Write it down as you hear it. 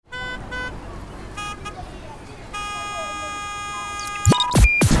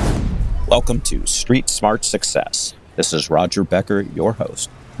Welcome to Street Smart Success. This is Roger Becker, your host.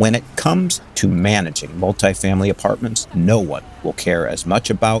 When it comes to managing multifamily apartments, no one will care as much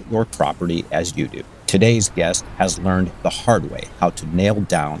about your property as you do. Today's guest has learned the hard way how to nail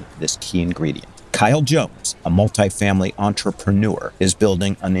down this key ingredient. Kyle Jones, a multifamily entrepreneur, is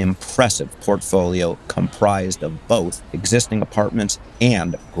building an impressive portfolio comprised of both existing apartments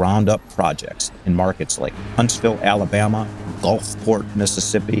and ground-up projects in markets like Huntsville, Alabama, Gulfport,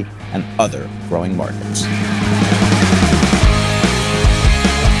 Mississippi, and other growing markets.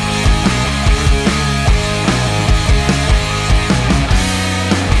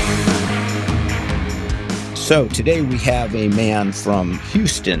 So today we have a man from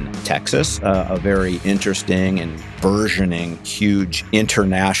Houston, Texas, a very interesting and burgeoning, huge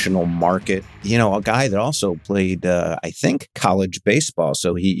international market. You know, a guy that also played, I think, college baseball.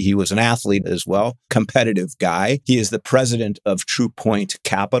 So he was an athlete as well, competitive guy. He is the president of True Point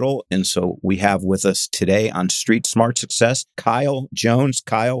Capital. And so we have with us today on Street Smart Success, Kyle Jones.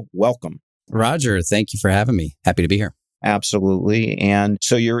 Kyle, welcome. Roger, thank you for having me. Happy to be here. Absolutely. And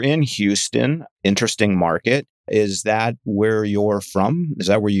so you're in Houston, interesting market. Is that where you're from? Is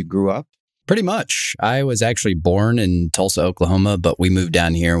that where you grew up? Pretty much. I was actually born in Tulsa, Oklahoma, but we moved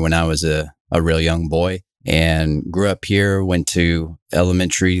down here when I was a real young boy and grew up here, went to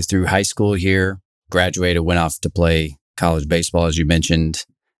elementary through high school here, graduated, went off to play college baseball, as you mentioned.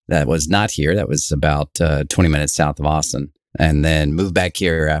 That was not here. That was about 20 minutes south of Austin, and then moved back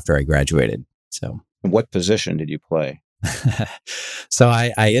here after I graduated. So, what position did you play? So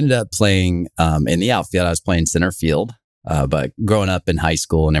I ended up playing in the outfield. I was playing center field, but growing up in high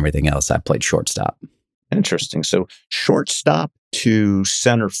school and everything else, I played shortstop. Interesting. So shortstop to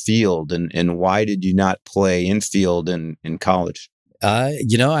center field, and why did you not play infield in college? I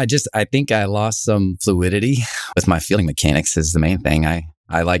think I lost some fluidity with my fielding mechanics is the main thing.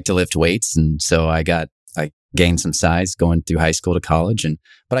 I like to lift weights, and so I gained some size going through high school to college,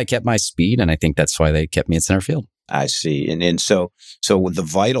 but I kept my speed, and I think that's why they kept me in center field. I see. And so with the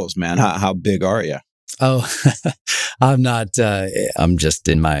vitals, man, how big are you? Oh, I'm not, I'm just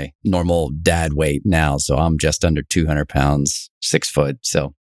in my normal dad weight now. So I'm just under 200 pounds, 6 foot.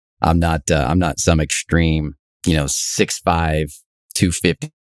 So I'm not some extreme, 6'5",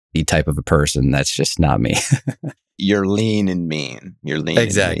 250 type of a person. That's just not me. You're lean and mean.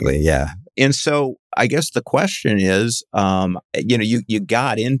 Exactly. Yeah. And so I guess the question is, you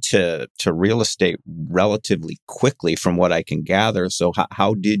got into real estate relatively quickly from what I can gather. So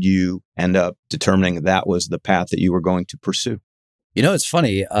how did you end up determining that was the path that you were going to pursue? It's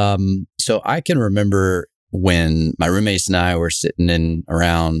funny. So I can remember when my roommates and I were sitting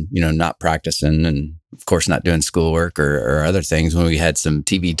around, not practicing and of course not doing schoolwork or other things when we had some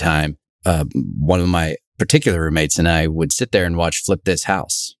TV time. One of my particular roommates and I would sit there and watch Flip This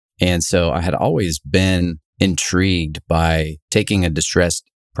House. And so I had always been intrigued by taking a distressed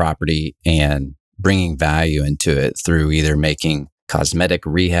property and bringing value into it through either making cosmetic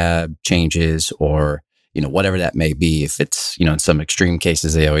rehab changes or, whatever that may be. If it's, in some extreme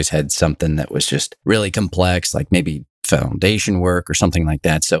cases, they always had something that was just really complex, like maybe foundation work or something like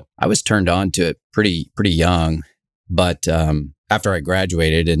that. So I was turned on to it pretty young. But after I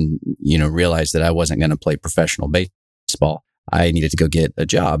graduated and, realized that I wasn't going to play professional baseball, I needed to go get a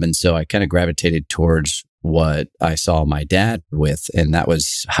job. And so I kind of gravitated towards what I saw my dad with, and that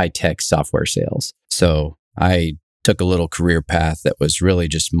was high-tech software sales. So I took a little career path that was really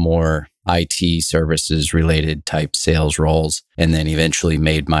just more IT services related type sales roles, and then eventually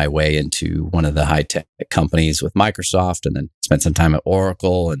made my way into one of the high-tech companies with Microsoft, and then spent some time at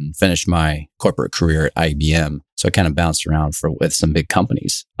Oracle and finished my corporate career at IBM. So I kind of bounced around with some big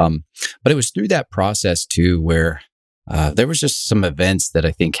companies. But it was through that process too, where there was just some events that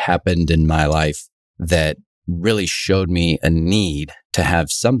I think happened in my life that really showed me a need to have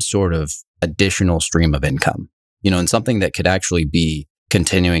some sort of additional stream of income, and something that could actually be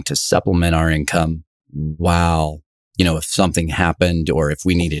continuing to supplement our income while, if something happened or if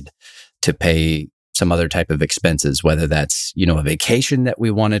we needed to pay some other type of expenses, whether that's, a vacation that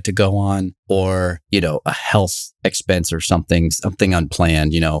we wanted to go on or, a health expense or something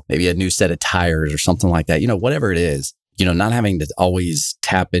unplanned, maybe a new set of tires or something like that, whatever it is, not having to always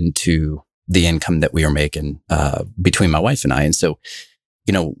tap into the income that we are making between my wife and I. And so,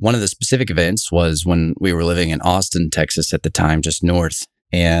 one of the specific events was when we were living in Austin, Texas at the time, just north,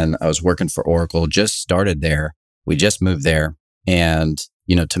 and I was working for Oracle, just started there. We just moved there. And,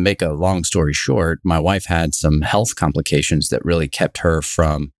 to make a long story short, my wife had some health complications that really kept her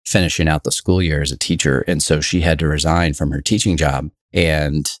from finishing out the school year as a teacher. And so she had to resign from her teaching job.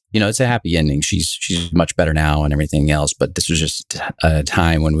 And, it's a happy ending. She's much better now and everything else. But this was just a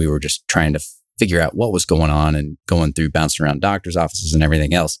time when we were just trying to figure out what was going on and going through bouncing around doctor's offices and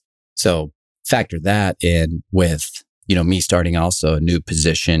everything else. So factor that in with, me starting also a new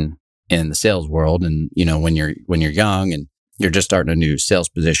position in the sales world. And, when you're young and you're just starting a new sales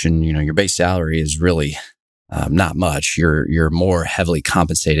position, your base salary is really not much. You're more heavily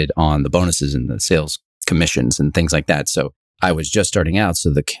compensated on the bonuses and the sales commissions and things like that. So I was just starting out,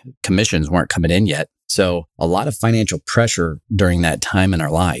 so the commissions weren't coming in yet. So a lot of financial pressure during that time in our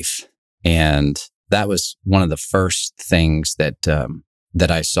life. And that was one of the first things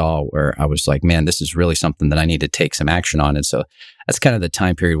that I saw where I was like, man, this is really something that I need to take some action on. And so that's kind of the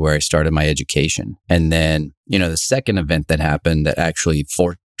time period where I started my education. And then, the second event that happened that actually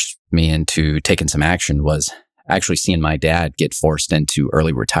forced me into taking some action was actually seeing my dad get forced into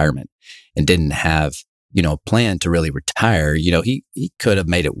early retirement and didn't have, a plan to really retire. He could have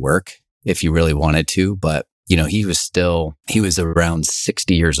made it work if he really wanted to, but he was around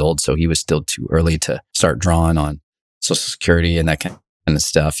 60 years old. So he was still too early to start drawing on Social Security and that kind of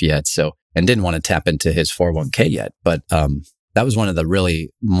stuff yet. So, and didn't want to tap into his 401k yet. But that was one of the really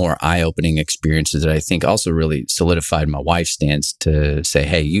more eye-opening experiences that I think also really solidified my wife's stance to say,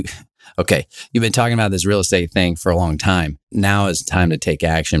 hey, you've been talking about this real estate thing for a long time. Now is time to take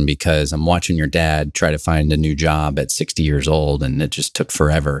action because I'm watching your dad try to find a new job at 60 years old and it just took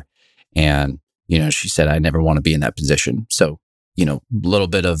forever. And, she said, I never want to be in that position. So, a little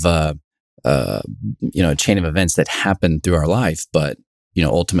bit of, a chain of events that happened through our life, but,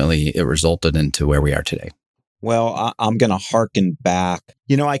 ultimately it resulted into where we are today. Well, I'm going to harken back.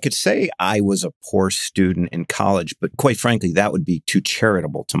 I could say I was a poor student in college, but quite frankly, that would be too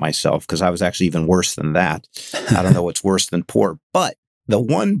charitable to myself because I was actually even worse than that. I don't know what's worse than poor, but the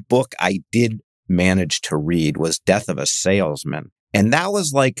one book I did manage to read was Death of a Salesman. And that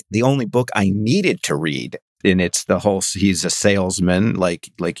was like the only book I needed to read. And it's the whole, he's a salesman like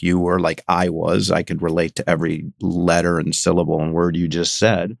you were, like I was. I could relate to every letter and syllable and word you just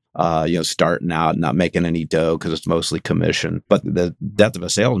said, starting out, not making any dough because it's mostly commission. But the Death of a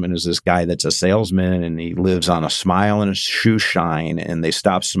Salesman is this guy that's a salesman and he lives on a smile and a shoe shine, and they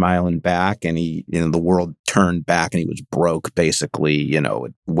stopped smiling back and the world turned back and he was broke basically,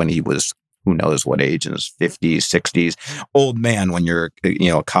 when he was, who knows what age, in his 50s, 60s, old man when you're,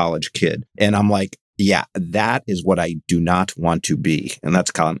 a college kid. And I'm like, yeah, that is what I do not want to be. And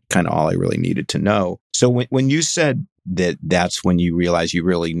that's kind of all I really needed to know. So when you said that's when you realized you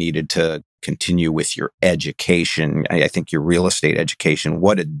really needed to continue with your education, I think your real estate education,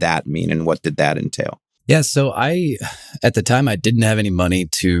 what did that mean and what did that entail? Yeah, so at the time, I didn't have any money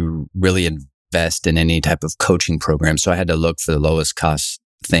to really invest in any type of coaching program. So I had to look for the lowest cost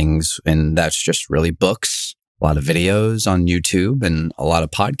things. And that's just really books, a lot of videos on YouTube and a lot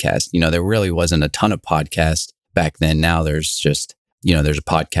of podcasts. There really wasn't a ton of podcasts back then. Now there's just, there's a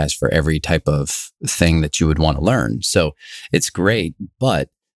podcast for every type of thing that you would want to learn. So it's great. But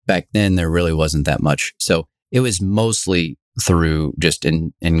back then there really wasn't that much. So it was mostly through just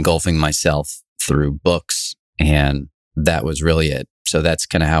engulfing myself through books. And that was really it. So that's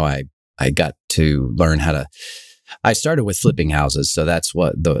kind of how I got to learn how to. I started with flipping houses. So that's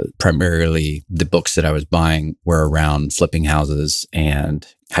what primarily the books that I was buying were around flipping houses and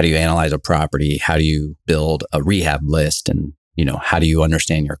how do you analyze a property? How do you build a rehab list? And, how do you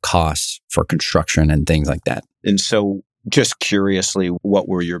understand your costs for construction and things like that? And so just curiously, what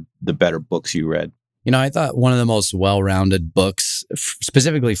were the better books you read? I thought one of the most well-rounded books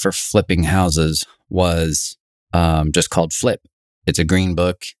specifically for flipping houses was just called Flip. It's a green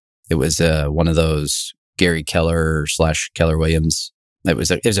book. It was one of those Gary Keller / Keller Williams. It was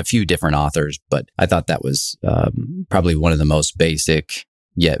a few different authors, but I thought that was probably one of the most basic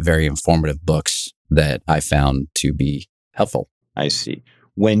yet very informative books that I found to be helpful. I see.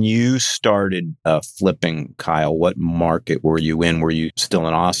 When you started flipping, Kyle, what market were you in? Were you still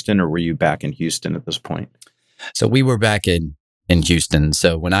in Austin or were you back in Houston at this point? So we were back in Houston.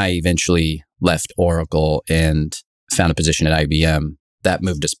 So when I eventually left Oracle and found a position at IBM, that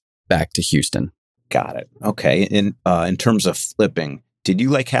moved us back to Houston. Got it. Okay. In terms of flipping, did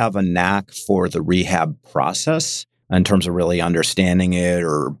you have a knack for the rehab process in terms of really understanding it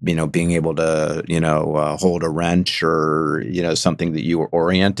or, being able to, hold a wrench or, something that you were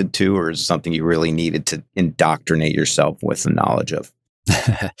oriented to, or is it something you really needed to indoctrinate yourself with the knowledge of?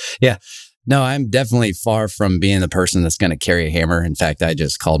 Yeah. No, I'm definitely far from being the person that's going to carry a hammer. In fact, I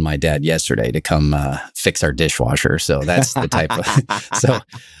just called my dad yesterday to come fix our dishwasher. So that's the type of, so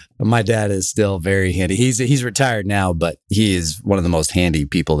my dad is still very handy. He's retired now, but he is one of the most handy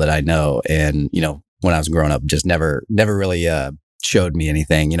people that I know. And, when I was growing up, just never really showed me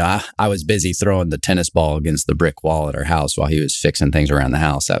anything. I was busy throwing the tennis ball against the brick wall at our house while he was fixing things around the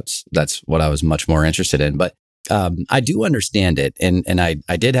house. That's what I was much more interested in. But I do understand it, and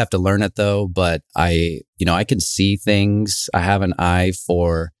I did have to learn it though. But I can see things. I have an eye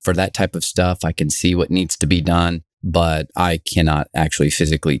for that type of stuff. I can see what needs to be done, but I cannot actually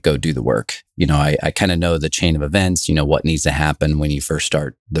physically go do the work. I kind of know the chain of events, what needs to happen when you first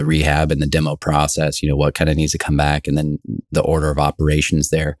start the rehab and the demo process, what kind of needs to come back, and then the order of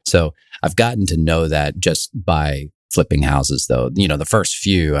operations there. So I've gotten to know that just by flipping houses though. The first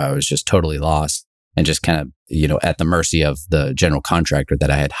few, I was just totally lost and just kind of, at the mercy of the general contractor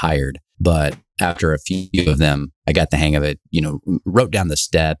that I had hired. But after a few of them, I got the hang of it, wrote down the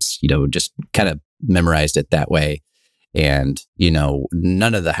steps, just kind of memorized it that way. And,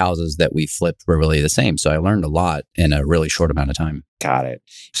 none of the houses that we flipped were really the same. So I learned a lot in a really short amount of time. Got it.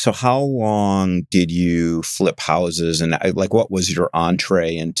 So how long did you flip houses, and what was your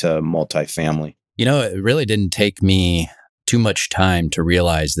entree into multifamily? It really didn't take me too much time to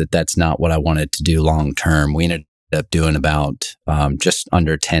realize that that's not what I wanted to do long term. We ended up doing about just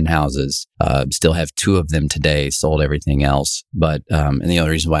under 10 houses. Still have 2 of them today, sold everything else. But and the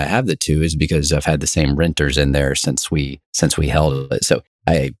only reason why I have the 2 is because I've had the same renters in there since we held it. So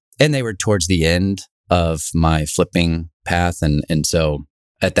and they were towards the end of my flipping path. And so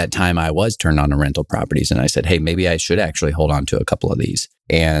at that time I was turned on to rental properties, and I said, hey, maybe I should actually hold on to a couple of these.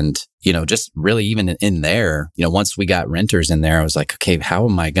 And, just really even in there, once we got renters in there, I was like, okay, how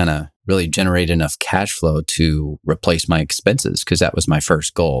am I going to really generate enough cash flow to replace my expenses? Because that was my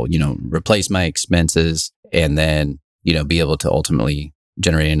first goal, replace my expenses and then, be able to ultimately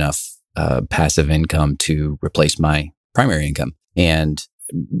generate enough passive income to replace my primary income. And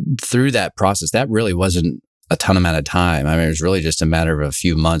through that process, that really wasn't a ton amount of time. I mean, it was really just a matter of a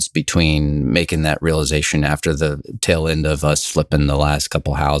few months between making that realization after the tail end of us flipping the last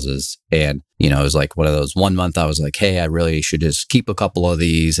couple houses. And, it was like one of those, 1 month I was like, hey, I really should just keep a couple of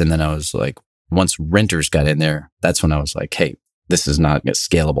these. And then I was like, once renters got in there, that's when I was like, hey, this is not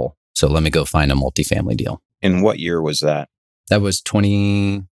scalable. So let me go find a multifamily deal. And what year was that? That was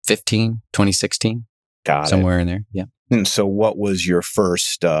 2015, 2016. Got it. Somewhere in there. Yeah. And so what was your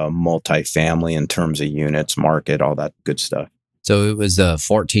first multifamily in terms of units, market, all that good stuff? So it was a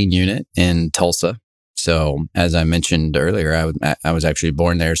 14 unit in Tulsa. So as I mentioned earlier, I was actually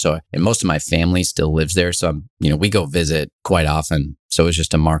born there. So and most of my family still lives there. So we go visit quite often. So it was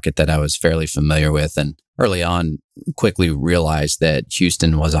just a market that I was fairly familiar with. And early on, quickly realized that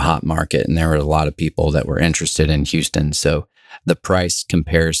Houston was a hot market, and there were a lot of people that were interested in Houston. So the price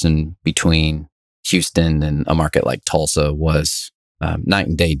comparison between Houston and a market like Tulsa was night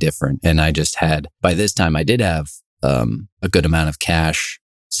and day different. And I just had, by this time, I did have a good amount of cash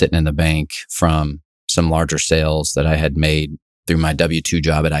sitting in the bank from some larger sales that I had made through my W-2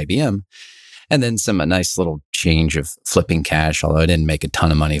 job at IBM. And then a nice little change of flipping cash, although I didn't make a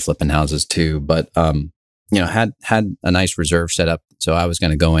ton of money flipping houses too. But, had a nice reserve set up. So I was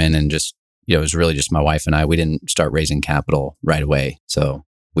going to go in and just, it was really just my wife and I. We didn't start raising capital right away. So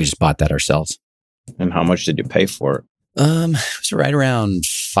we just bought that ourselves. And how much did you pay for it? It was right around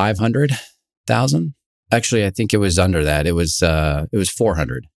 500,000. Actually, I think it was under that. It was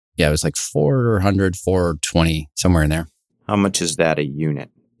 400. Yeah, it was like 400, 420, somewhere in there. How much is that a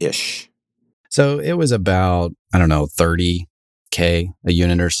unit-ish? So it was about, I don't know, 30K a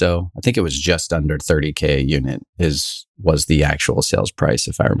unit or so. I think it was just under 30K a unit was the actual sales price,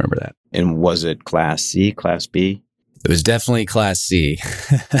 if I remember that. And was it Class C, Class B? It was definitely Class C.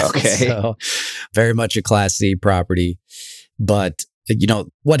 Okay. So very much a Class C property. But,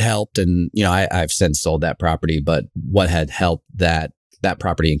 what helped, and, I've since sold that property, but what had helped that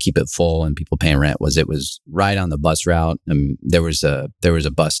property and keep it full and people paying rent was it was right on the bus route. And there was a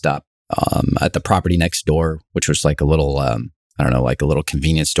bus stop at the property next door, which was like a little, like a little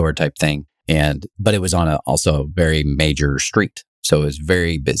convenience store type thing. But it was on also a very major street. So it was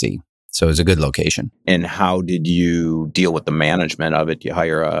very busy. So it was a good location. And how did you deal with the management of it? Did you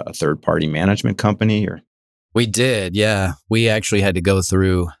hire a third-party management company, or? We did, yeah. We actually had to go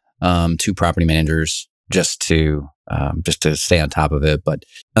through 2 property managers just to stay on top of it. But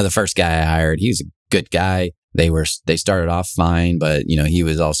the first guy I hired, he was a good guy. They started off fine, but he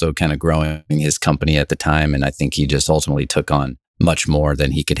was also kind of growing his company at the time, and I think he just ultimately took on much more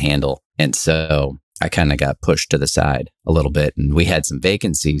than he could handle. And so I kind of got pushed to the side a little bit, and we had some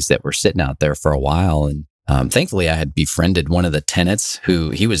vacancies that were sitting out there for a while. And thankfully, I had befriended one of the tenants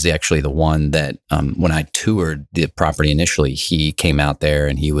he was actually the one that when I toured the property initially, he came out there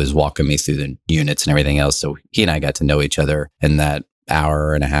and he was walking me through the units and everything else. So he and I got to know each other in that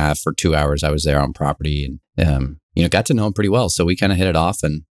hour and a half or 2 hours I was there on property. And got to know him pretty well. So we kind of hit it off,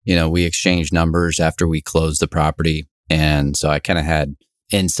 and, we exchanged numbers after we closed the property. And so I kind of had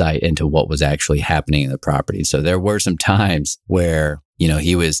insight into what was actually happening in the property. So there were some times where,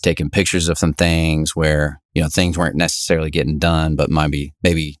 he was taking pictures of some things where, things weren't necessarily getting done, but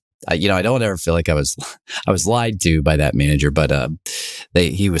maybe, I don't ever feel like I was lied to by that manager, but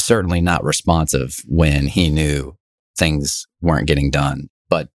he was certainly not responsive when he knew things weren't getting done,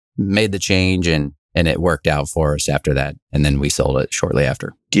 but made the change and it worked out for us after that. And then we sold it shortly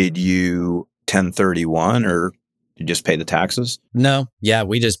after. Did you 1031 or you just pay the taxes? No. Yeah,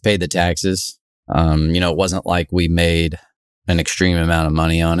 we just paid the taxes. It wasn't like we made an extreme amount of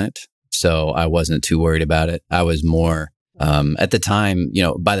money on it. So I wasn't too worried about it. I was more, at the time,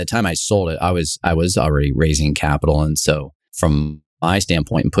 by the time I sold it, I was already raising capital. And so from my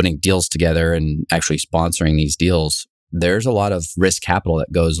standpoint and putting deals together and actually sponsoring these deals, there's a lot of risk capital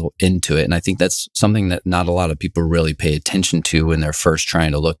that goes into it. And I think that's something that not a lot of people really pay attention to when they're first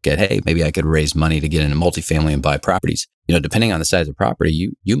trying to look at, hey, maybe I could raise money to get into multifamily and buy properties. Depending on the size of the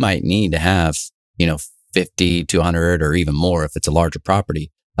property, you might need to have, 50 to 100 or even more if it's a larger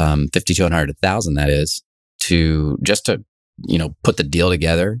property, 50 to 100, 1,000 that is, to put the deal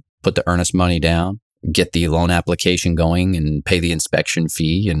together, put the earnest money down, get the loan application going and pay the inspection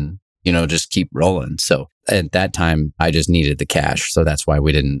fee and, just keep rolling. So at that time, I just needed the cash. So that's why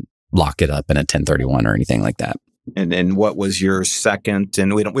we didn't lock it up in a 1031 or anything like that. And what was your second?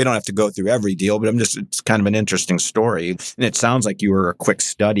 And we don't have to go through every deal, but it's kind of an interesting story. And it sounds like you were a quick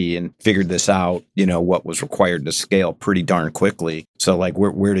study and figured this out, what was required to scale pretty darn quickly. So like,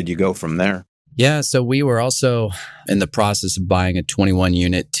 where did you go from there? Yeah. So we were also in the process of buying a 21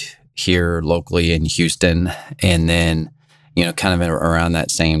 unit here locally in Houston. And then, kind of around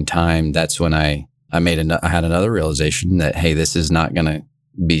that same time, that's when I had another realization that, hey, this is not going to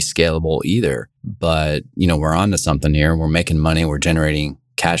be scalable either. But, we're on to something here. We're making money. We're generating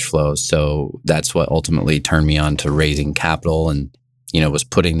cash flow. So that's what ultimately turned me on to raising capital and, was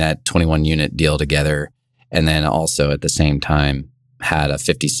putting that 21 unit deal together. And then also at the same time had a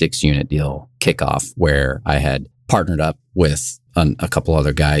 56 unit deal kickoff where I had partnered up with a couple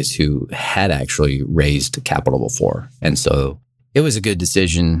other guys who had actually raised capital before. And so it was a good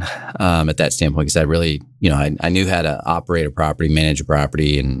decision at that standpoint because I really, I knew how to operate a property, manage a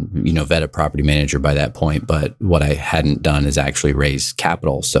property, and, vet a property manager by that point. But what I hadn't done is actually raise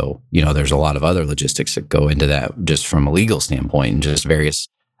capital. So, there's a lot of other logistics that go into that just from a legal standpoint and just various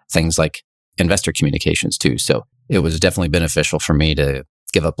things like investor communications too. So it was definitely beneficial for me to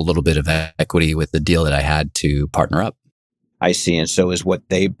give up a little bit of equity with the deal that I had to partner up. I see. And so is what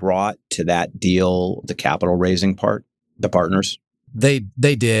they brought to that deal the capital raising part, the partners? They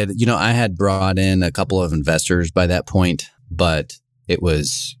did. I had brought in a couple of investors by that point, but it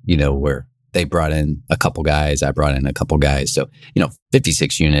was, where they brought in a couple guys, I brought in a couple guys. So,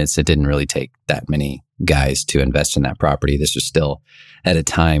 56 units, it didn't really take that many guys to invest in that property. This was still at a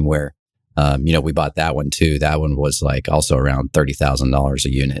time where, we bought that one too. That one was like also around $30,000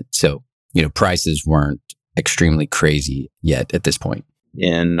 a unit. So, prices weren't extremely crazy yet at this point.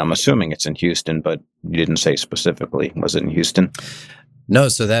 And I'm assuming it's in Houston, but you didn't say specifically. Was it in Houston? No.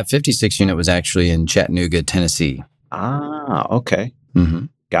 So that 56 unit was actually in Chattanooga, Tennessee. Ah, okay. Mm-hmm.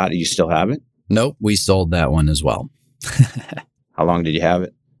 Got it. You still have it? Nope. We sold that one as well. How long did you have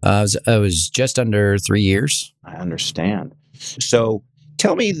it? It was just under 3 years. I understand. So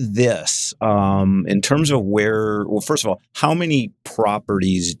tell me this, in terms of first of all, how many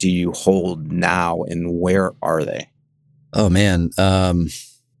properties do you hold now and where are they? Oh man.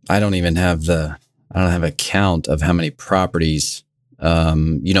 I don't have a count of how many properties,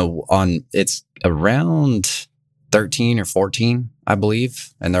 it's around 13 or 14, I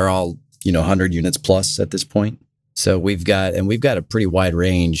believe. And they're all, 100 units plus at this point. So we've got a pretty wide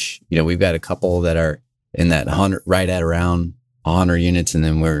range. We've got a couple that are in that 100, right at around 100 units. And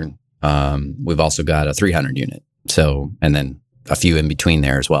then we've also got a 300 unit. So, and then a few in between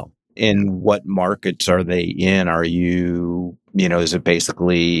there as well. In what markets are they in? Are you, is it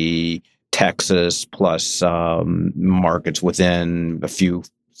basically Texas plus markets within a few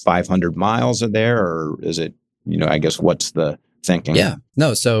 500 miles of there? Or is it, I guess what's the thinking? Yeah,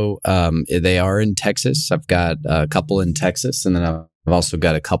 no. So they are in Texas. I've got a couple in Texas, and then I've also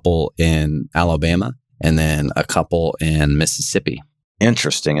got a couple in Alabama, and then a couple in Mississippi.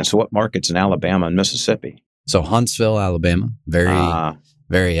 Interesting. And so what markets in Alabama and Mississippi? So Huntsville, Alabama,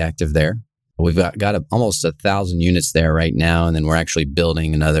 very active there. We've got almost 1,000 units there right now. And then we're actually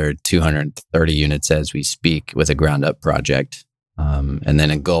building another 230 units as we speak with a ground up project. And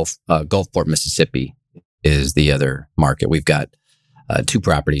then in Gulfport, Mississippi is the other market. We've got 2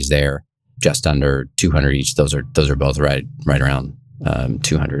 properties there. just under 200 each. Those are both right around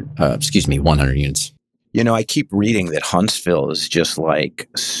 100 units. I keep reading that Huntsville is just like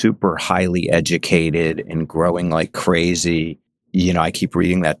super highly educated and growing like crazy. I keep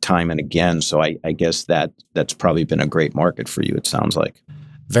reading that time and again. So I guess that's probably been a great market for you, it sounds like.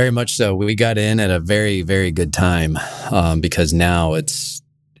 Very much so. We got in at a very, very good time because now it's,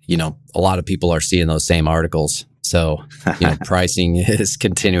 a lot of people are seeing those same articles. So, pricing is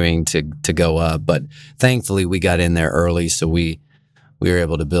continuing to go up. But thankfully, we got in there early. So we were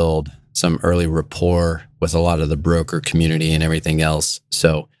able to build some early rapport with a lot of the broker community and everything else.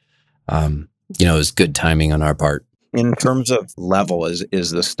 So, it was good timing on our part. In terms of level,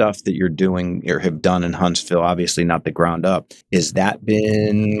 is the stuff that you're doing or have done in Huntsville, obviously not the ground up, is that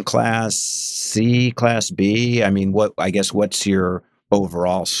been Class C, Class B? I mean, what's your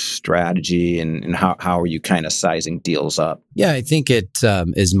overall strategy and how are you kind of sizing deals up? Yeah, I think it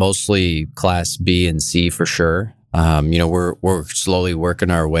is mostly Class B and C for sure. We're slowly working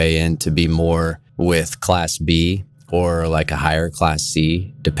our way in to be more with Class B or like a higher Class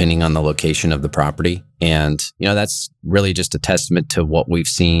C, depending on the location of the property. And, that's really just a testament to what we've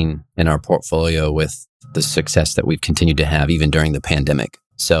seen in our portfolio with the success that we've continued to have even during the pandemic.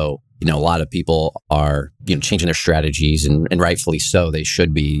 So, a lot of people are, changing their strategies and rightfully so. They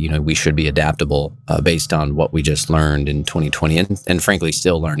should be, we should be adaptable based on what we just learned in 2020 and frankly,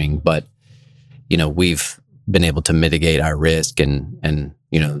 still learning. But, we've been able to mitigate our risk and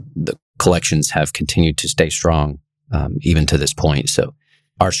the collections have continued to stay strong even to this point. So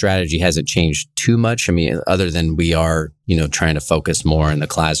our strategy hasn't changed too much. I mean, other than we are, trying to focus more in the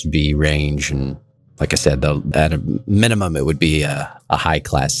Class B range. And like I said, at a minimum, it would be a high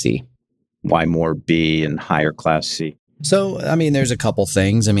Class C. Why more B and higher Class C? So, I mean, there's a couple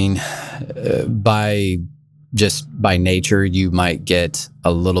things. I mean, by nature, you might get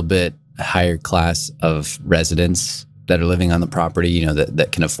a little bit higher class of residents that are living on the property,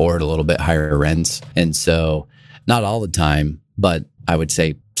 that can afford a little bit higher rents. And so not all the time, but I would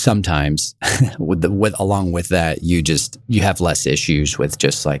say sometimes along with that, you have less issues with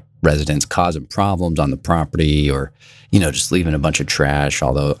just like residents causing problems on the property or, just leaving a bunch of trash.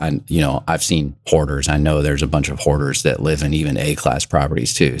 Although I've seen hoarders. I know there's a bunch of hoarders that live in even A-class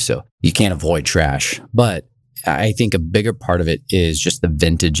properties too. So you can't avoid trash, but I think a bigger part of it is just the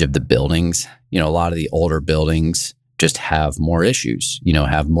vintage of the buildings. A lot of the older buildings just have more issues,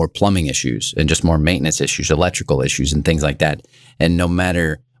 have more plumbing issues and just more maintenance issues, electrical issues and things like that. And no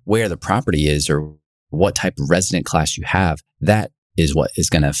matter where the property is or what type of resident class you have, that is what is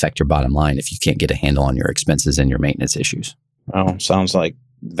going to affect your bottom line if you can't get a handle on your expenses and your maintenance issues. Oh, sounds like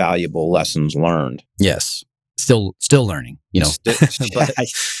valuable lessons learned. Yes. Still learning, But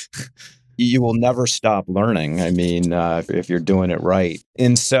you will never stop learning. I mean, if you're doing it right.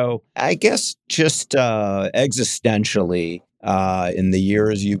 And so I guess just existentially, in the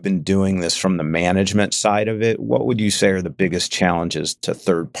years you've been doing this from the management side of it, what would you say are the biggest challenges to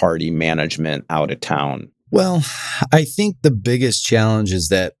third-party management out of town? Well, I think the biggest challenge is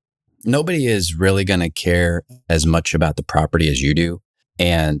that nobody is really going to care as much about the property as you do.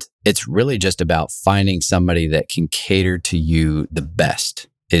 And it's really just about finding somebody that can cater to you the best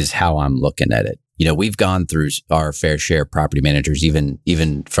is how I'm looking at it. We've gone through our fair share of property managers,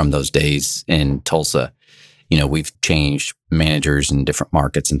 even from those days in Tulsa. We've changed managers in different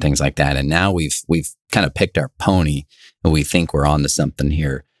markets and things like that. And now we've kind of picked our pony and we think we're on to something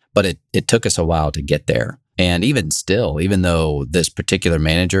here. But it took us a while to get there. And even still, even though this particular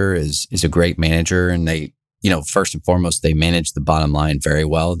manager is a great manager and they, first and foremost, they manage the bottom line very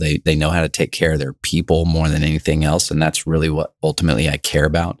well. They know how to take care of their people more than anything else. And that's really what ultimately I care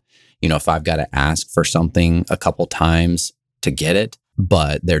about. If I've got to ask for something a couple times to get it,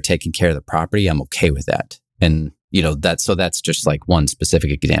 but they're taking care of the property, I'm okay with that. And, that's just like one specific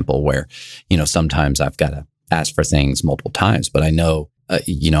example where, sometimes I've got to ask for things multiple times, but I know,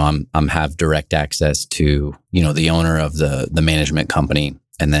 I'm have direct access to, the owner of the management company.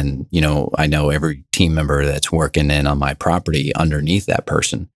 And then, I know every team member that's working in on my property underneath that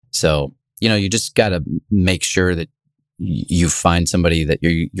person. So, you just got to make sure that you find somebody that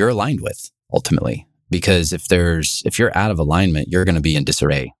you're aligned with ultimately, because if you're out of alignment, you're going to be in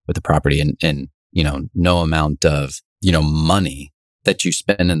disarray with the property and no amount of, money that you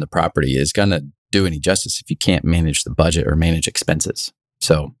spend in the property is going to do any justice if you can't manage the budget or manage expenses.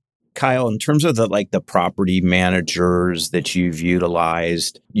 So, Kyle, in terms of the property managers that you've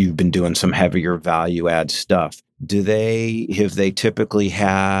utilized, you've been doing some heavier value add stuff. Have they typically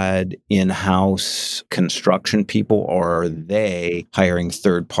had in-house construction people, or are they hiring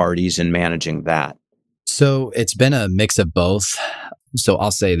third parties and managing that? So it's been a mix of both. So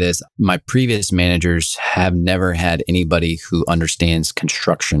I'll say this, my previous managers have never had anybody who understands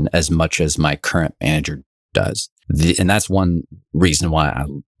construction as much as my current manager does. And that's one reason why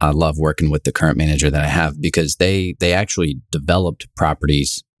I love working with the current manager that I have, because they actually developed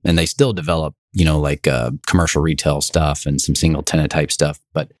properties, and they still develop, like commercial retail stuff and some single tenant type stuff.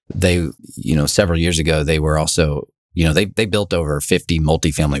 But they, several years ago, they were also, they built over 50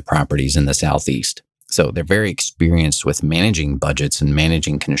 multifamily properties in the Southeast. So they're very experienced with managing budgets and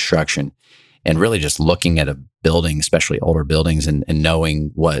managing construction, and really just looking at a building, especially older buildings, and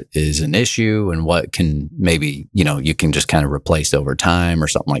knowing what is an issue and what can maybe, you can just kind of replace over time or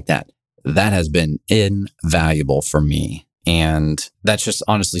something like that. That has been invaluable for me. And that's just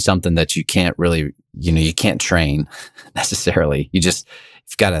honestly something that you can't really, you can't train necessarily. You've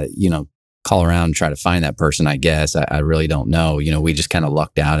got to, call around and try to find that person, I guess. I really don't know. We just kind of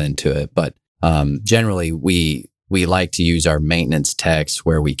lucked out into it. But generally, we like to use our maintenance techs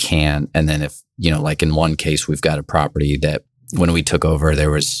where we can. And then if, like in one case, we've got a property that when we took over,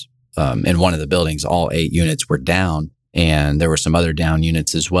 there was, in one of the buildings, all 8 units were down, and there were some other down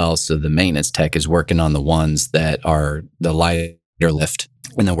units as well. So the maintenance tech is working on the ones that are the lighter lift.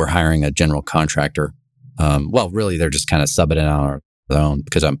 And then we're hiring a general contractor. Really, they're just kind of subbing it on our own,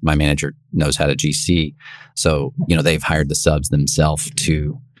 because my manager knows how to GC. So, they've hired the subs themselves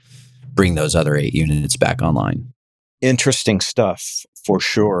to bring those other 8 units back online. Interesting stuff for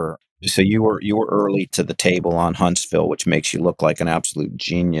sure. So you were early to the table on Huntsville, which makes you look like an absolute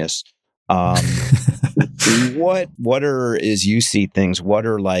genius. What are, as you see things, what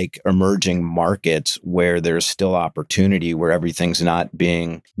are like emerging markets where there's still opportunity, where everything's not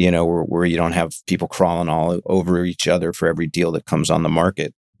being, where you don't have people crawling all over each other for every deal that comes on the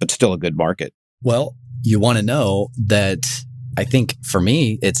market, but still a good market? Well, you want to know that I think for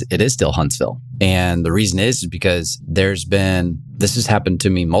me, it is still Huntsville. And the reason is because this has happened to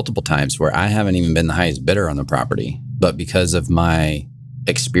me multiple times where I haven't even been the highest bidder on the property, but because of my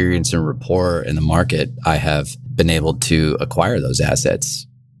experience and rapport in the market, I have been able to acquire those assets.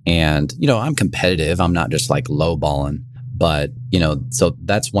 And, I'm competitive. I'm not just like lowballing, but, so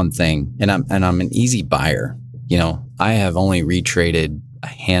that's one thing. And I'm an easy buyer. I have only retraded a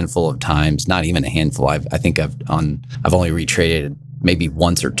handful of times, not even a handful. I think I've only retraded maybe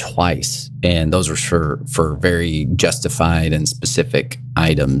once or twice. And those were for very justified and specific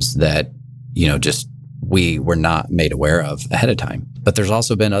items that, just we were not made aware of ahead of time. But there's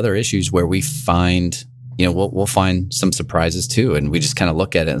also been other issues where we find, we'll find some surprises too. And we just kind of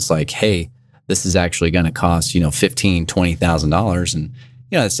look at it and it's like, hey, this is actually going to cost, $15,000, $20,000. And,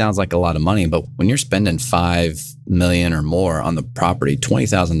 it sounds like a lot of money, but when you're spending $5 million or more on the property,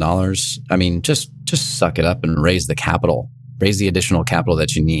 $20,000, I mean, just suck it up and raise the additional capital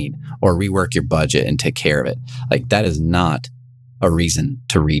that you need, or rework your budget and take care of it. Like, that is not a reason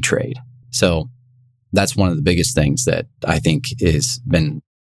to retrade. So that's one of the biggest things that I think has been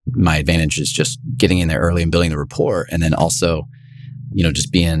my advantage, is just getting in there early and building the rapport. And then also,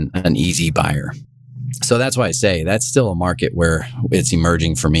 just being an easy buyer. So that's why I say that's still a market where it's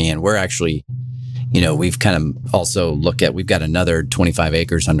emerging for me. And we're actually, we've kind of also we've got another 25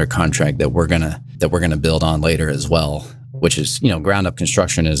 acres under contract that we're going to build on later as well, which is, ground up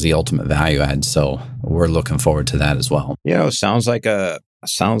construction is the ultimate value add. So we're looking forward to that as well. Sounds like a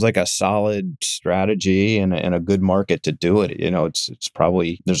solid strategy and a good market to do it. It's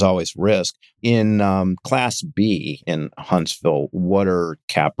probably, there's always risk. In Class B in Huntsville, what are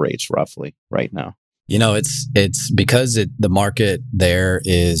cap rates roughly right now? It's because the market there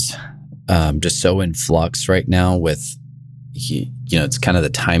is just so in flux right now with, it's kind of the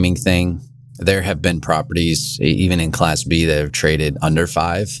timing thing. There have been properties, even in Class B, that have traded under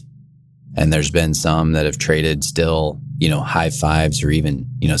 5. And there's been some that have traded still, high 5s or even,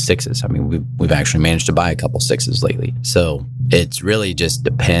 6s. I mean, we've actually managed to buy a couple 6s lately. So it really just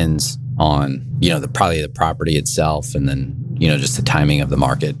depends on, probably the property itself, and then, just the timing of the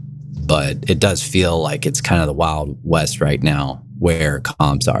market. But it does feel like it's kind of the Wild West right now where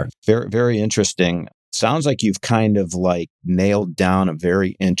comps are. Very, very interesting. Sounds like you've kind of like nailed down a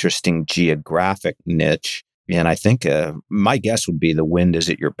very interesting geographic niche. And I think my guess would be the wind is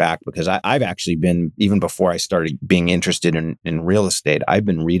at your back, because I've actually been, even before I started being interested in real estate, I've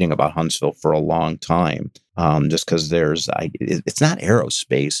been reading about Huntsville for a long time, just because it's not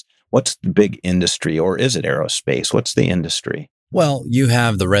aerospace. What's the big industry, or is it aerospace? What's the industry? Well, you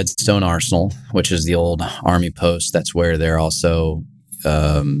have the Redstone Arsenal, which is the old Army post. That's where they're also,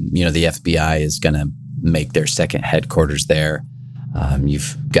 the FBI is going to make their second headquarters there.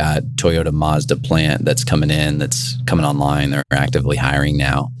 You've got Toyota Mazda plant that's coming online. They're actively hiring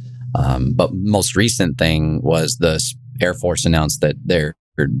now. But most recent thing was the Air Force announced that they're,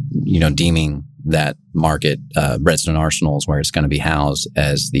 deeming that market, Redstone Arsenal is where it's going to be housed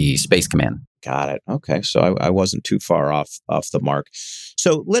as the Space Command. Got it. Okay. So I wasn't too far off the mark.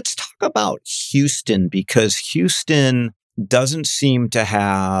 So let's talk about Houston, because Houston doesn't seem to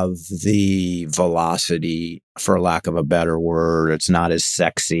have the velocity, for lack of a better word. It's not as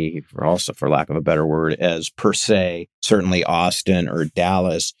sexy, for lack of a better word, as per se, certainly Austin or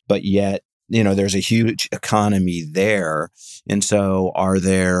Dallas, but yet, there's a huge economy there. And so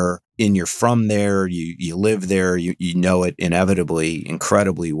you're from there, you live there, you know it inevitably,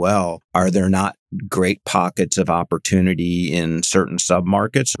 incredibly well. Are there not great pockets of opportunity in certain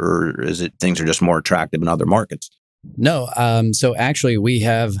submarkets, or is it things are just more attractive in other markets? No. So actually we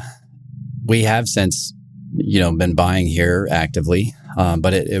have since, been buying here actively.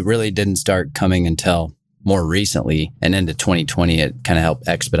 But it really didn't start coming until more recently, and into 2020, it kind of helped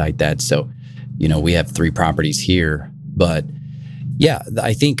expedite that. So, we have 3 properties here, but yeah,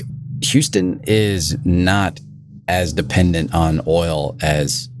 I think Houston is not as dependent on oil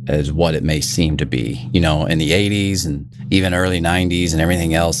as what it may seem to be, in the 80s and even early 90s and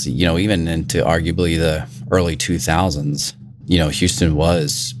everything else, even into arguably the early 2000s, Houston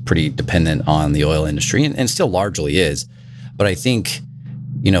was pretty dependent on the oil industry and still largely is. But I think,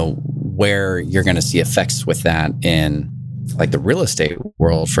 where you're going to see effects with that in like the real estate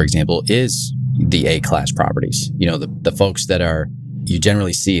world, for example, is the A-class properties. The folks that you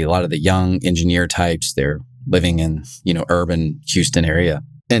generally see a lot of the young engineer types, they're living in, urban Houston area.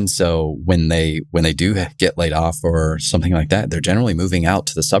 And so when they do get laid off or something like that, they're generally moving out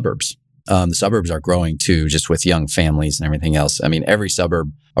to the suburbs. The suburbs are growing too, just with young families and everything else. I mean, every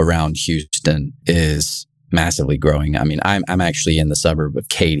suburb around Houston is massively growing. I mean, I'm actually in the suburb of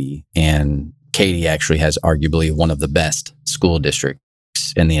Katy, and Katy actually has arguably one of the best school districts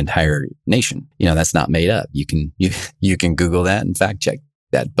in the entire nation. That's not made up. You can Google that and fact check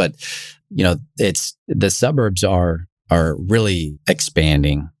that. But, it's the suburbs are really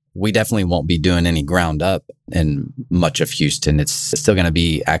expanding. We definitely won't be doing any ground up in much of Houston. It's still going to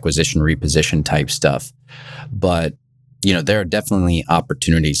be acquisition, reposition type stuff. But, there are definitely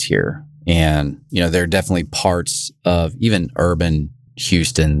opportunities here. And, there are definitely parts of even urban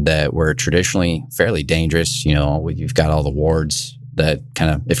Houston that were traditionally fairly dangerous. You've got all the wards that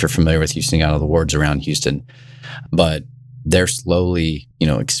kind of, if you're familiar with Houston, you got all the wards around Houston. But they're slowly,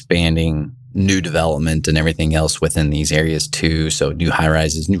 expanding new development and everything else within these areas too. So new high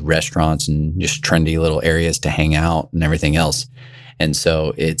rises, new restaurants, and just trendy little areas to hang out and everything else. And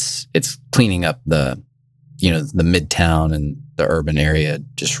so it's cleaning up the midtown and the urban area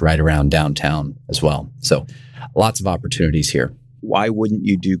just right around downtown as well. So lots of opportunities here. Why wouldn't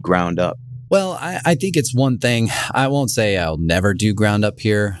you do ground up? Well, I think it's one thing. I won't say I'll never do ground up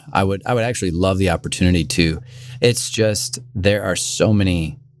here. I would actually love the opportunity to. It's just there are so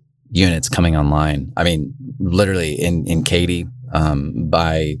many units coming online. I mean, literally in Katy,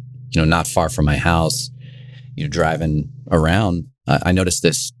 by not far from my house, driving around, I noticed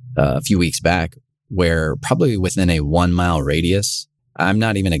this a few weeks back, where probably within a 1 mile radius, I'm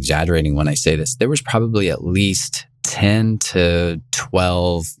not even exaggerating when I say this, there was probably at least 10 to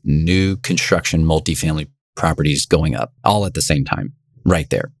 12 new construction multifamily properties going up all at the same time right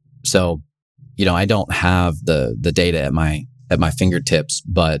there. So, I don't have the data at my fingertips,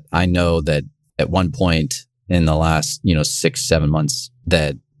 but I know that at one point in the last, 6-7 months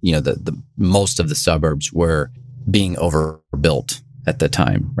that, the most of the suburbs were being overbuilt at the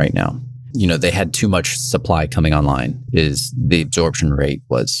time right now. They had too much supply coming online. The absorption rate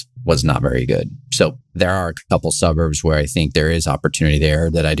was not very good. So there are a couple suburbs where I think there is opportunity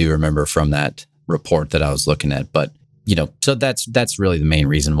there that I do remember from that report that I was looking at. But, so that's really the main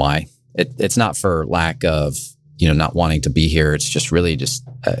reason why. It's not for lack of, not wanting to be here. It's just really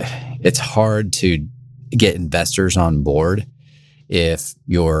it's hard to get investors on board if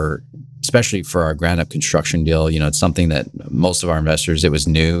you're, especially for our ground up construction deal, it's something that most of our investors, it was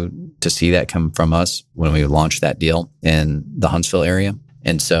new to see that come from us when we launched that deal in the Huntsville area.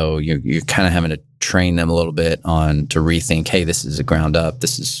 And so you're kind of having to train them a little bit on to rethink, hey, this is a ground up.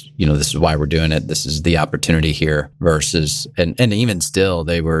 This is, this is why we're doing it. This is the opportunity here versus, and even still,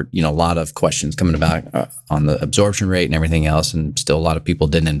 they were, a lot of questions coming about on the absorption rate and everything else. And still a lot of people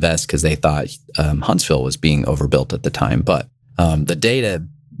didn't invest because they thought Huntsville was being overbuilt at the time. But the data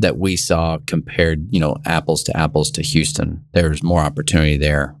that we saw compared, apples to apples to Houston, there's more opportunity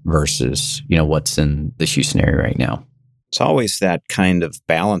there versus, what's in the Houston area right now. It's always that kind of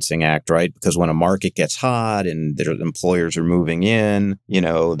balancing act, right? Because when a market gets hot and their employers are moving in,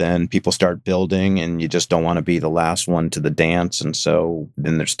 then people start building and you just don't want to be the last one to the dance. And so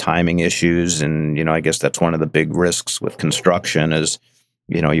then there's timing issues. And, I guess that's one of the big risks with construction is,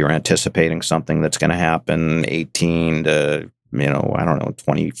 you're anticipating something that's going to happen 18 to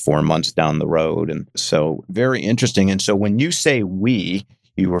 24 months down the road. And so very interesting. And so when you say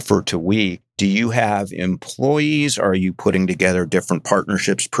you refer to we, do you have employees? Are you putting together different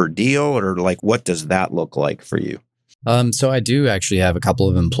partnerships per deal? Or what does that look like for you? So I do actually have a couple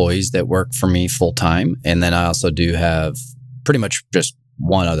of employees that work for me full time. And then I also do have pretty much just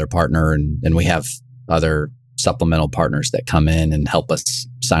one other partner. And we have other supplemental partners that come in and help us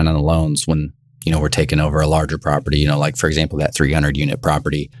sign on the loans when, we're taking over a larger property, like for example, that 300 unit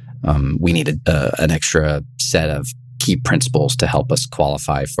property. We needed an extra set of key principles to help us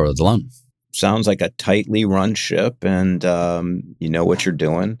qualify for the loan. Sounds like a tightly run ship and you know what you're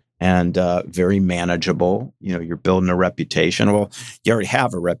doing and very manageable. You're building a reputation. Well, you already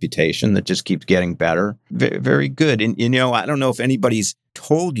have a reputation that just keeps getting better. Very good. And, I don't know if anybody's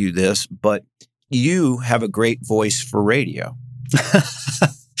told you this, but you have a great voice for radio.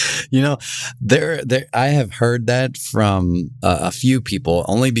 I have heard that from a few people,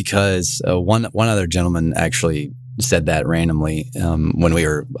 only because one other gentleman actually said that randomly when we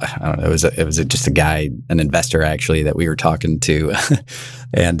were, I don't know, it was just a guy, an investor actually that we were talking to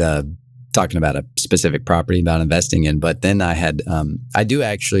and talking about a specific property about investing in. But then I do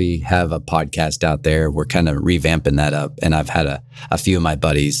actually have a podcast out there. We're kind of revamping that up. And I've had a few of my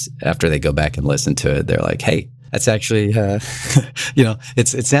buddies, after they go back and listen to it, they're like, hey, that's actually, it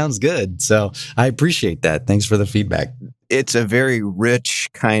sounds good. So I appreciate that. Thanks for the feedback. It's a very rich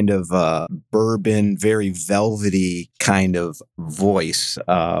kind of bourbon, very velvety kind of voice.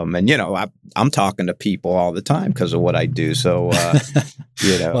 And, I'm talking to people all the time because of what I do. So,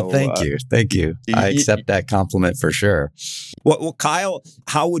 Well, thank you. Thank you. I accept that compliment for sure. Well, Kyle,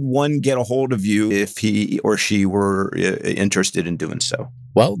 how would one get a hold of you if he or she were interested in doing so?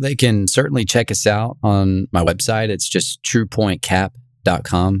 Well, they can certainly check us out on my website. It's just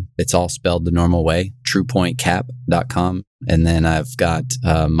truepointcap.com. It's all spelled the normal way, truepointcap.com. And then I've got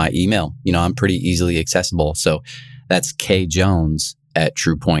my email. I'm pretty easily accessible. So that's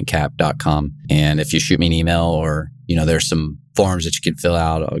kjones@truepointcap.com. And if you shoot me an email or, there's some forms that you can fill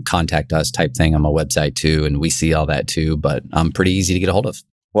out, or contact us type thing on my website too. And we see all that too, but I'm pretty easy to get a hold of.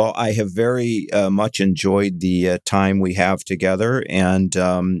 Well, I have very much enjoyed the time we have together. And,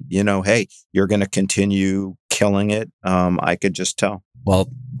 hey, you're going to continue killing it. I could just tell. Well,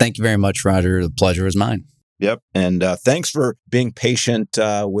 thank you very much, Roger. The pleasure is mine. Yep. And thanks for being patient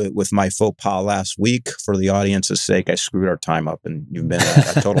with my faux pas last week. For the audience's sake, I screwed our time up and you've been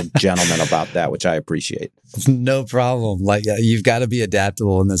a total gentleman about that, which I appreciate. No problem. You've got to be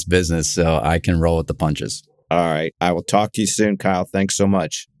adaptable in this business so I can roll with the punches. All right. I will talk to you soon, Kyle. Thanks so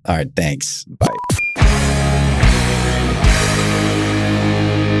much. All right. Thanks. Bye.